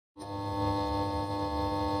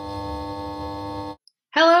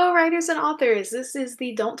writers and authors. This is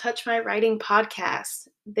the Don't Touch My Writing podcast.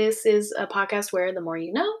 This is a podcast where the more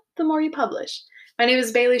you know, the more you publish. My name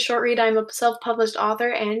is Baleigh Shortreed. I'm a self-published author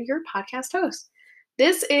and your podcast host.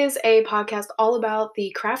 This is a podcast all about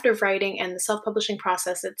the craft of writing and the self-publishing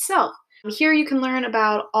process itself. Here you can learn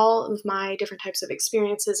about all of my different types of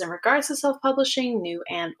experiences in regards to self-publishing, new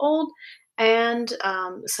and old, and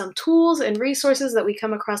some tools and resources that we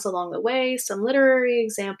come across along the way, some literary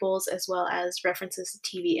examples, as well as references to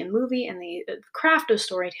TV and movie and the craft of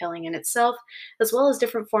storytelling in itself, as well as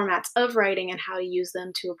different formats of writing and how to use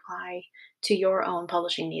them to apply to your own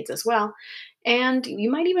publishing needs as well. And you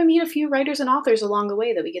might even meet a few writers and authors along the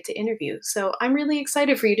way that we get to interview. So I'm really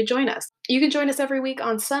excited for you to join us. You can join us every week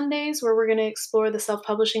on Sundays, where we're going to explore the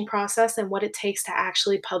self-publishing process and what it takes to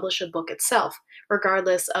actually publish a book itself,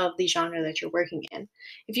 regardless of the genre that you're working in.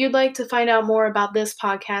 If you'd like to find out more about this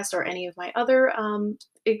podcast or any of my other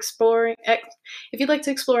if you'd like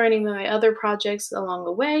to explore any of my other projects along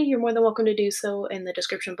the way, you're more than welcome to do so. In the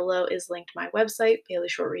description below is linked to my website,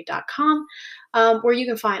 BaleighShortreed.com, where you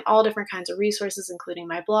can find all different kinds of resources, including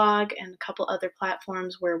my blog and a couple other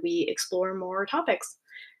platforms where we explore more topics.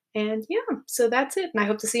 And yeah, so that's it. And I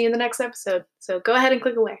hope to see you in the next episode. So go ahead and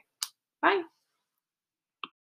click away. Bye.